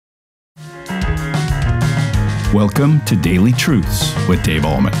Welcome to Daily Truths with Dave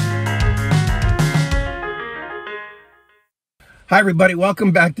Ahlman. Hi, everybody.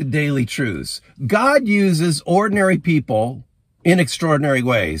 Welcome back to Daily Truths. God uses ordinary people in extraordinary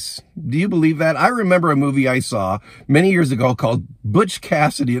ways. Do you believe that? I remember a movie I saw many years ago called Butch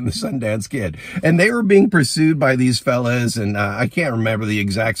Cassidy and the Sundance Kid. And they were being pursued by these fellas. And I can't remember the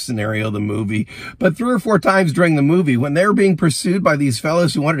exact scenario of the movie. But 3 or 4 times during the movie, when they were being pursued by these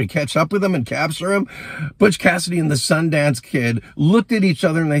fellas who wanted to catch up with them and capture them, Butch Cassidy and the Sundance Kid looked at each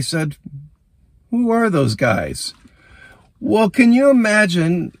other and they said, "Who are those guys?" Well, can you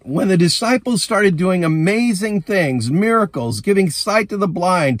imagine when the disciples started doing amazing things, miracles, giving sight to the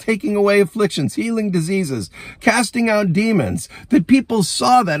blind, taking away afflictions, healing diseases, casting out demons, that people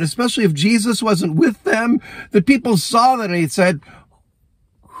saw that, especially if Jesus wasn't with them, that people saw that and he said,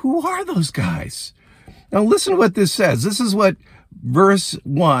 "Who are those guys?" Now listen to what this says. This is what verse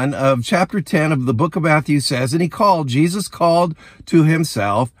 1 of chapter 10 of the book of Matthew says. And Jesus called to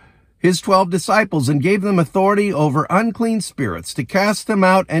himself his 12 disciples and gave them authority over unclean spirits to cast them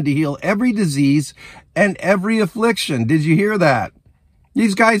out and to heal every disease and every affliction. Did you hear that?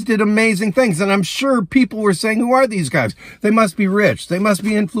 These guys did amazing things. And I'm sure people were saying, who are these guys? They must be rich. They must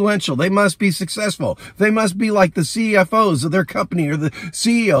be influential. They must be successful. They must be like the CFOs of their company or the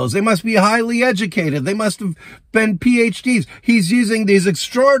CEOs. They must be highly educated. They must have been PhDs. He's using these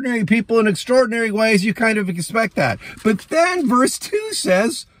extraordinary people in extraordinary ways. You kind of expect that. But then verse 2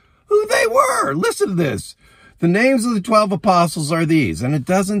 says who they were. Listen to this. The names of the 12 apostles are these. And it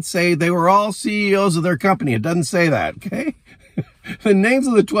doesn't say they were all CEOs of their company. It doesn't say that, okay? The names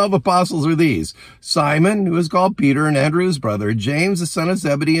of the 12 apostles are these. Simon, who is called Peter, and Andrew his brother, James the son of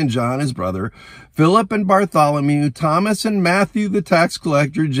Zebedee, and John his brother, Philip and Bartholomew, Thomas and Matthew the tax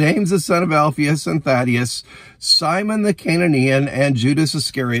collector, James the son of Alphaeus and Thaddeus, Simon the Canaanian, and Judas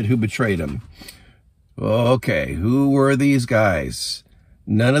Iscariot who betrayed him. Okay, who were these guys?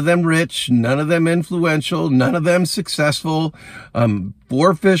 None of them rich, none of them influential, none of them successful.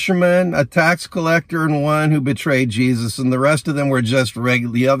 4 fishermen, a tax collector, and 1 who betrayed Jesus. And the rest of them were just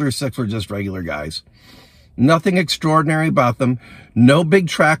the other 6 were just regular guys. Nothing extraordinary about them. No big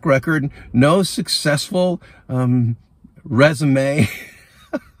track record. No successful resume.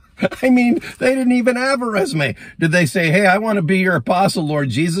 I mean, they didn't even have a resume. Did they say, "Hey, I want to be your apostle, Lord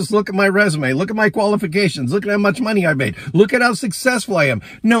Jesus. Look at my resume. Look at my qualifications. Look at how much money I made. Look at how successful I am."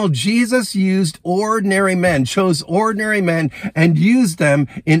 No, Jesus used ordinary men, chose ordinary men, and used them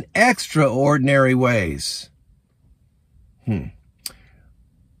in extraordinary ways.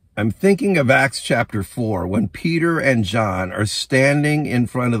 I'm thinking of Acts chapter 4, when Peter and John are standing in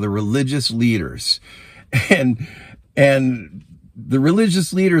front of the religious leaders. And the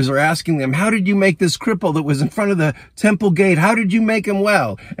religious leaders are asking them, "How did you make this cripple that was in front of the temple gate? How did you make him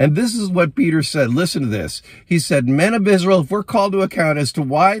well?" And this is what Peter said. Listen to this. He said, "Men of Israel, if we're called to account as to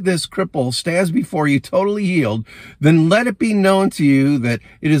why this cripple stands before you totally healed, then let it be known to you that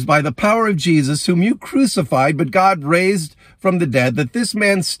it is by the power of Jesus, whom you crucified, but God raised from the dead, that this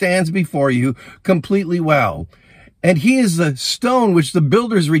man stands before you completely well. And he is the stone which the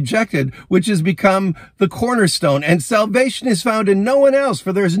builders rejected, which has become the cornerstone. And salvation is found in no one else,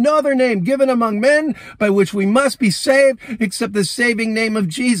 for there is no other name given among men by which we must be saved except the saving name of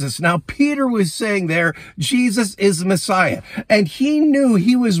Jesus." Now, Peter was saying there, Jesus is the Messiah. And he knew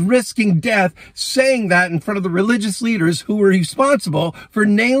he was risking death saying that in front of the religious leaders who were responsible for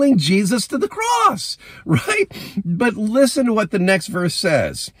nailing Jesus to the cross, right? But listen to what the next verse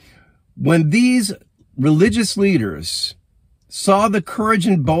says. When these religious leaders saw the courage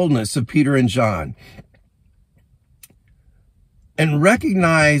and boldness of Peter and John and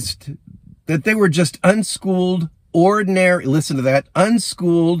recognized that they were just unschooled, ordinary, listen to that,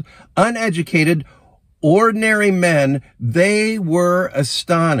 unschooled, uneducated, ordinary men, they were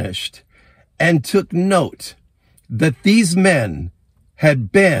astonished and took note that these men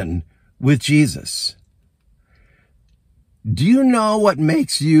had been with Jesus. Do you know what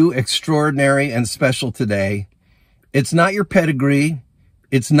makes you extraordinary and special today? It's not your pedigree.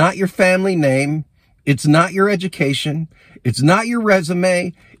 It's not your family name. It's not your education. It's not your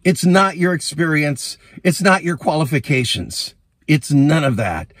resume. It's not your experience. It's not your qualifications. It's none of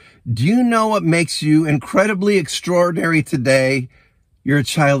that. Do you know what makes you incredibly extraordinary today? You're a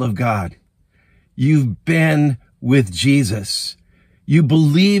child of God. You've been with Jesus. You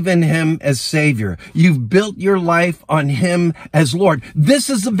believe in him as Savior. You've built your life on him as Lord. This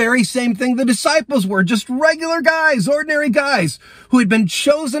is the very same thing the disciples were, just regular guys, ordinary guys who had been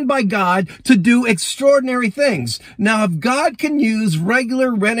chosen by God to do extraordinary things. Now, if God can use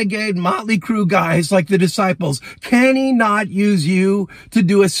regular renegade motley crew guys like the disciples, can he not use you to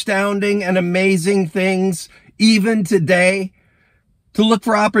do astounding and amazing things even today, to look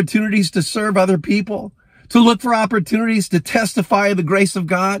for opportunities to serve other people, to look for opportunities to testify of the grace of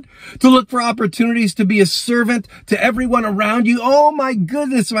God, to look for opportunities to be a servant to everyone around you. Oh my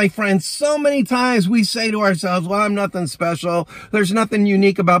goodness, my friends, so many times we say to ourselves, well, I'm nothing special. There's nothing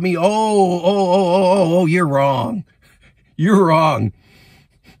unique about me. Oh, you're wrong. You're wrong.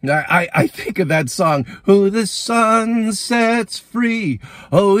 I think of that song, who the sun sets free,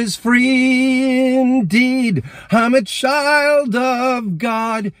 oh, is free indeed. I'm a child of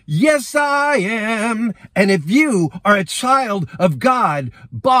God. Yes, I am. And if you are a child of God,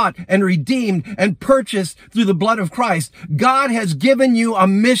 bought and redeemed and purchased through the blood of Christ, God has given you a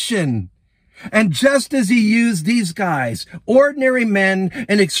mission. And just as he used these guys, ordinary men,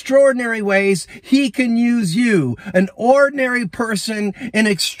 in extraordinary ways, he can use you, an ordinary person, in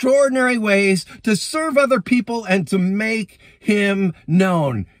extraordinary ways to serve other people and to make him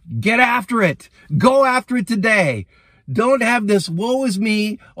known. Get after it. Go after it today. Don't have this woe is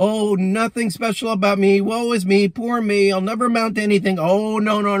me. Oh, nothing special about me. Woe is me. Poor me. I'll never amount to anything. Oh,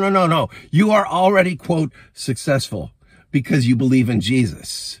 no. You are already, quote, successful, because you believe in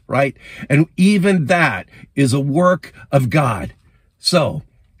Jesus, right? And even that is a work of God. So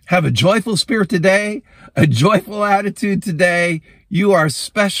have a joyful spirit today, a joyful attitude today. You are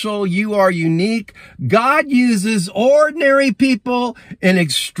special. You are unique. God uses ordinary people in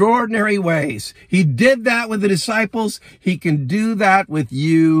extraordinary ways. He did that with the disciples. He can do that with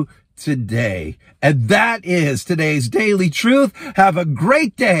you today. And that is today's daily truth. Have a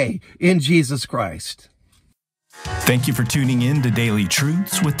great day in Jesus Christ. Thank you for tuning in to Daily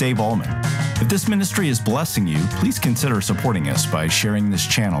Truths with Dave Ahlman. If this ministry is blessing you, please consider supporting us by sharing this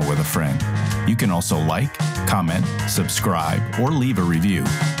channel with a friend. You can also like, comment, subscribe, or leave a review.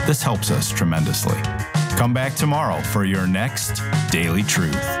 This helps us tremendously. Come back tomorrow for your next Daily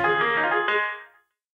Truth.